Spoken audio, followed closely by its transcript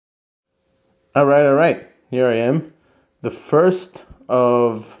All right. Here I am. The first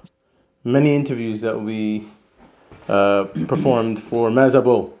of many interviews that we performed for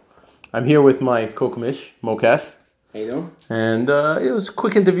Mazabo. I'm here with my co-commish, Mokas. How you doing? And it was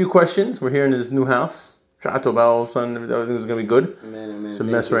quick interview questions. We're here in his new house. Chato all of a sudden everything's going to be good. Man. It's a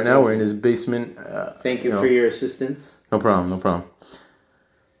mess right now. We're in his basement. Thank you for your assistance. No problem.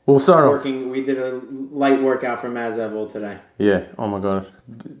 We'll start off. We did a light workout for Mazevil today. Yeah, oh my god.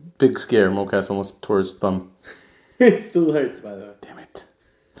 Big scare. Mokas almost tore his thumb. It still hurts, by the way. Damn it.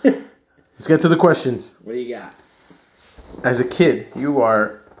 Let's get to the questions. What do you got? As a kid,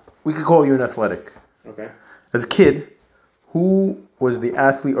 we could call you an athletic. Okay. As a kid, who was the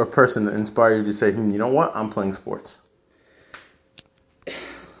athlete or person that inspired you to say, you know what, I'm playing sports?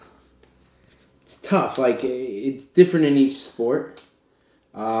 It's tough. It's different in each sport.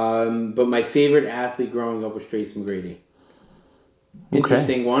 But my favorite athlete growing up was Trace McGrady.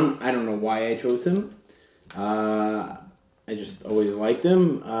 Interesting one. I don't know why I chose him. I just always liked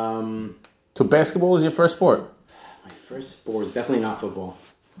him. So basketball was your first sport? My first sport was definitely not football.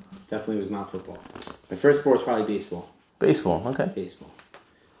 Definitely was not football. My first sport was probably baseball. Baseball, okay. Baseball.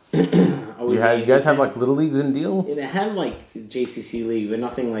 You guys have like little leagues and deal? It had like JCC league, but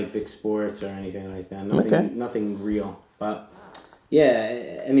nothing like Vic Sports or anything like that. Nothing real. But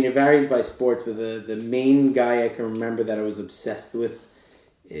yeah, I mean it varies by sports. But the main guy I can remember that I was obsessed with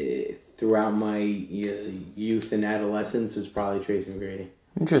throughout my youth and adolescence was probably Tracy McGrady.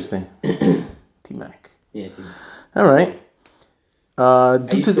 Interesting. T-Mac. Yeah, T-Mac. All right. I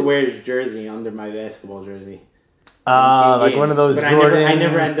used to wear his jersey under my basketball jersey. Like one of those but Jordan. I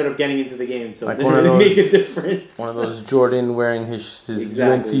never ended up getting into the game, so like it didn't make a difference. One of those Jordan wearing his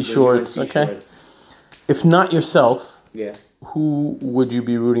exactly, UNC shorts. UNC okay. Shorts. If not yourself, yeah, who would you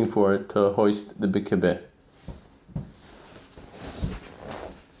be rooting for to hoist the Big Kibbeh?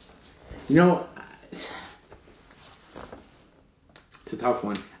 You know, it's a tough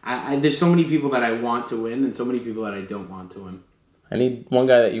one. There's so many people that I want to win, and so many people that I don't want to win. I need one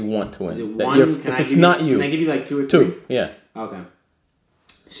guy that you want to win. Is it that one? If it's not you. Can I give you like two or three? Two, yeah. Okay.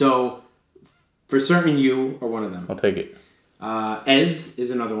 So, for certain, you are one of them. I'll take it. Ez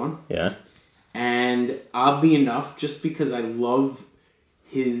is another one. Yeah. And oddly enough, just because I love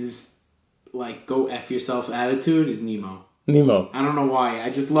his, go F yourself attitude, is Nemo. I don't know why.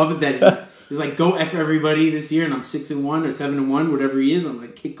 I just love it that he's like, go F everybody this year, and I'm 6-1 or 7-1, whatever he is. I'm going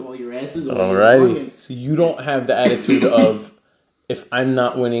to kick all your asses. Alrighty. So you don't have the attitude of, if I'm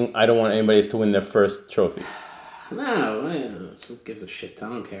not winning, I don't want anybody else to win their first trophy. No, who gives a shit? I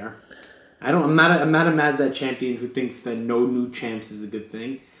don't care. I'm not a Mazda champion who thinks that no new champs is a good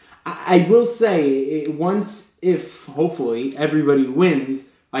thing. I will say, once, if hopefully everybody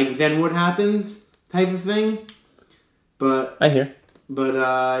wins, then what happens type of thing. But I hear.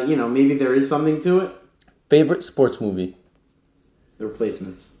 But maybe there is something to it. Favorite sports movie? The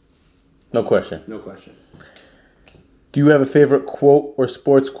Replacements. No question. No question. Do you have a favorite quote or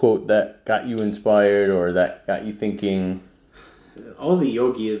sports quote that got you inspired or that got you thinking? All the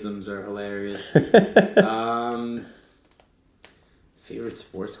yogiisms are hilarious. Favorite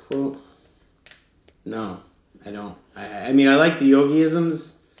sports quote? No, I don't. I mean, I like the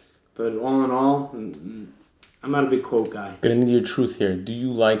yogiisms, but all in all, I'm not a big quote guy. Gonna need your truth here. Do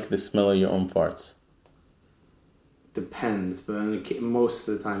you like the smell of your own farts? Depends, but most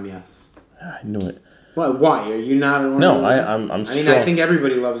of the time, yes. I knew it. What? Why? Are you not? No, I'm strong. I mean, I think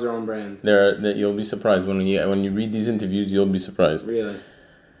everybody loves their own brand. You'll be surprised when you read these interviews. You'll be surprised. Really?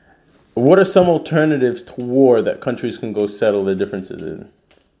 What are some alternatives to war that countries can go settle their differences in?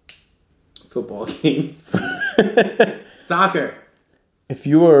 Football game. Soccer. If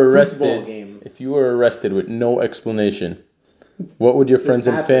you were arrested with no explanation, what would your friends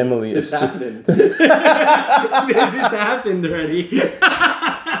and family assume? This happened already.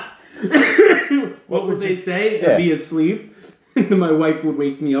 What would they say? They'd be asleep. My wife would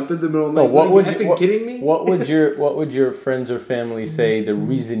wake me up in the middle of the night. Are you kidding me? What would your friends or family say the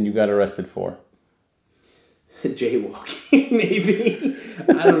reason you got arrested for? Jaywalking, maybe.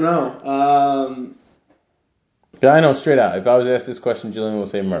 I don't know. I know straight out. If I was asked this question, Jillian will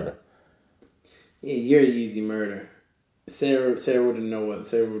say murder. Yeah, you're easy murder. Sarah wouldn't know what.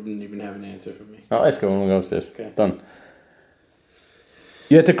 Sarah wouldn't even have an answer for me. I'll ask her when we go upstairs. Okay. Done.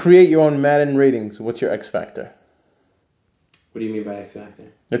 You had to create your own Madden ratings. What's your X factor? What do you mean by X factor?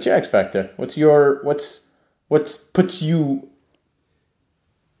 What's your X factor? What's puts you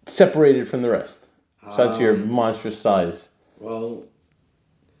separated from the rest? Besides your monstrous size. Well,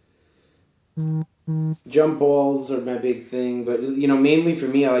 jump balls are my big thing, but mainly for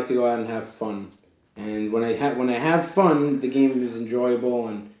me, I like to go out and have fun. And when I have fun, the game is enjoyable,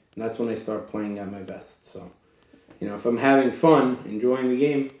 and And that's when I start playing at my best. So, if I'm having fun, enjoying the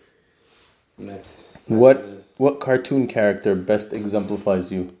game, that's what cartoon character best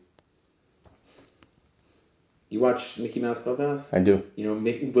exemplifies you? You watch Mickey Mouse Clubhouse? I do.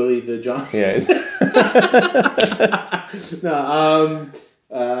 Willie the Giant? Yeah. No,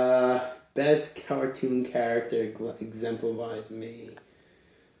 best cartoon character exemplifies me.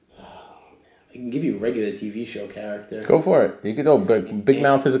 Oh, man. I can give you a regular TV show character. Go for it. You could go Big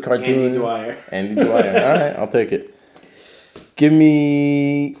Mouth is a cartoon. Andy Dwyer. Andy Dwyer. All right, I'll take it. Give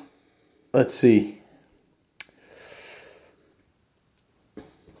me, let's see.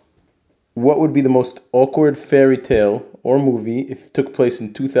 What would be the most awkward fairy tale or movie if it took place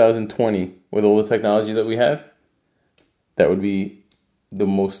in 2020 with all the technology that we have? That would be the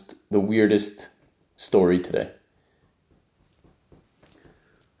weirdest story today.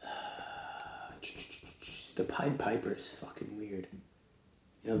 The Pied Piper is fucking weird.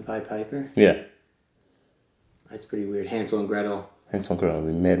 You know the Pied Piper? Yeah. That's pretty weird. Hansel and Gretel. Hansel and Gretel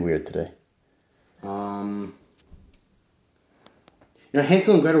would be mad weird today.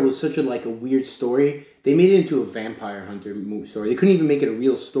 Hansel and Gretel was such a weird story. They made it into a vampire hunter story. They couldn't even make it a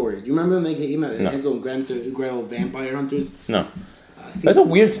real story. Do you remember when they came out? No. Hansel and Gretel vampire hunters? No. That's a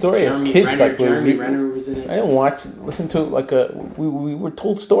weird story as kids. Jeremy Renner was in it. I didn't listen to we were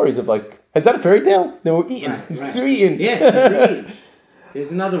told stories of is that a fairy tale? They were eating. Right. They're eating. Yeah, they're eating.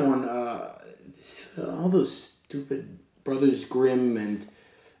 There's another one. All those stupid Brothers Grimm and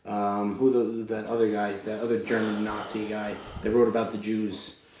that other German Nazi guy that wrote about the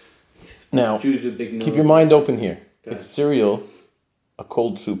Jews. Now, Jews with big noses. keep your mind open here. Is cereal a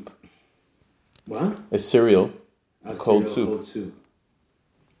cold soup? What? Is cereal a cold soup? Cold soup.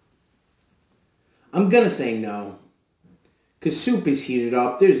 I'm gonna say no. Because soup is heated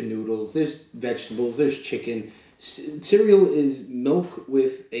up. There's noodles. There's vegetables. There's chicken. Cereal is milk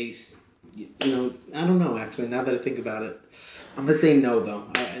with a... I don't know, actually, now that I think about it. I'm going to say no, though.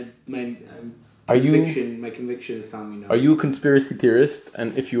 My conviction is telling me no. Are you a conspiracy theorist?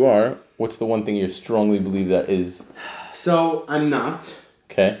 And if you are, what's the one thing you strongly believe that is? So, I'm not.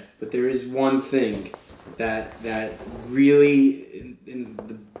 Okay. But there is one thing that really, in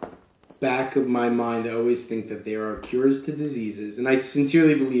the back of my mind, I always think that there are cures to diseases, and I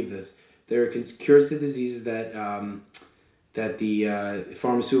sincerely believe this. There are cures to diseases that the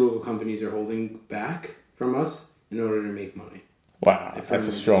pharmaceutical companies are holding back from us in order to make money. Wow, that's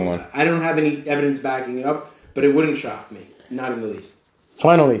a strong one. I don't have any evidence backing it up, but it wouldn't shock me. Not in the least.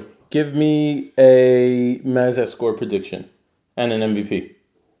 Finally, give me a Mazda score prediction and an MVP.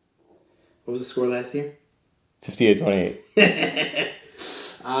 What was the score last year? 58-28.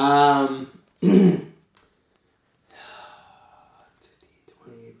 58-28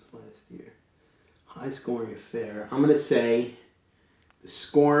 was last year. High scoring affair. I'm going to say the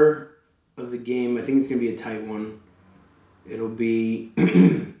score of the game, I think it's going to be a tight one. It'll be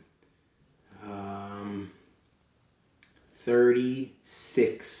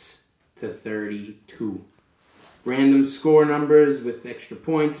 36-32. Random score numbers with extra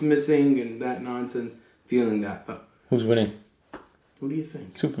points missing and that nonsense. Feeling that. But who's winning? who do you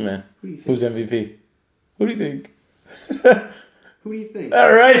think? Superman. Who do you think? Who's MVP? Who do you think? Who do you think?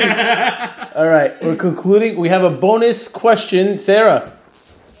 All right. All right. We're concluding. We have a bonus question. Sarah. Yeah.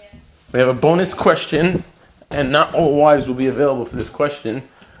 We have a bonus question, and not all wives will be available for this question.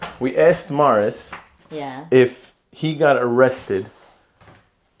 We asked Morris if he got arrested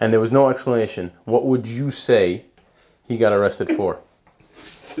and there was no explanation. What would you say he got arrested for?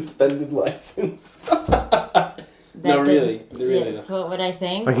 Suspended license. No, really. Yes, what would I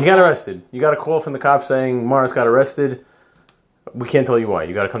think? Like, he got arrested. You got a call from the cops saying Morris got arrested. We can't tell you why.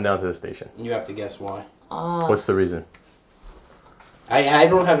 You got to come down to the station. You have to guess why. What's the reason? I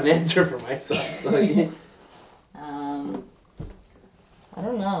don't have an answer for myself. So I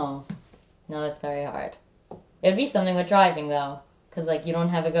don't know. No, it's very hard. It'd be something with driving, though. Because, you don't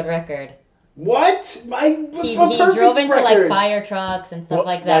have a good record. What? He drove into, fire trucks and stuff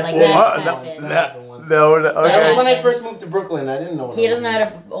like that. Okay. That was when I first moved to Brooklyn. I didn't know. He doesn't know how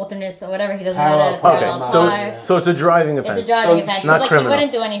to alternate, so whatever. He doesn't know how to parallel fire. So it's a driving offense. It's a driving offense. Not criminal. He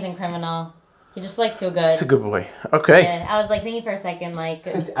wouldn't do anything criminal. He just too good. He's a good boy. Okay. Yeah, I was thinking for a second, I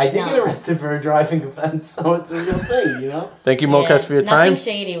did get arrested for a driving offense, so it's a real thing, Thank you, Mocas, for your time. Nothing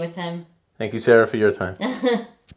shady with him. Thank you, Sarah, for your time.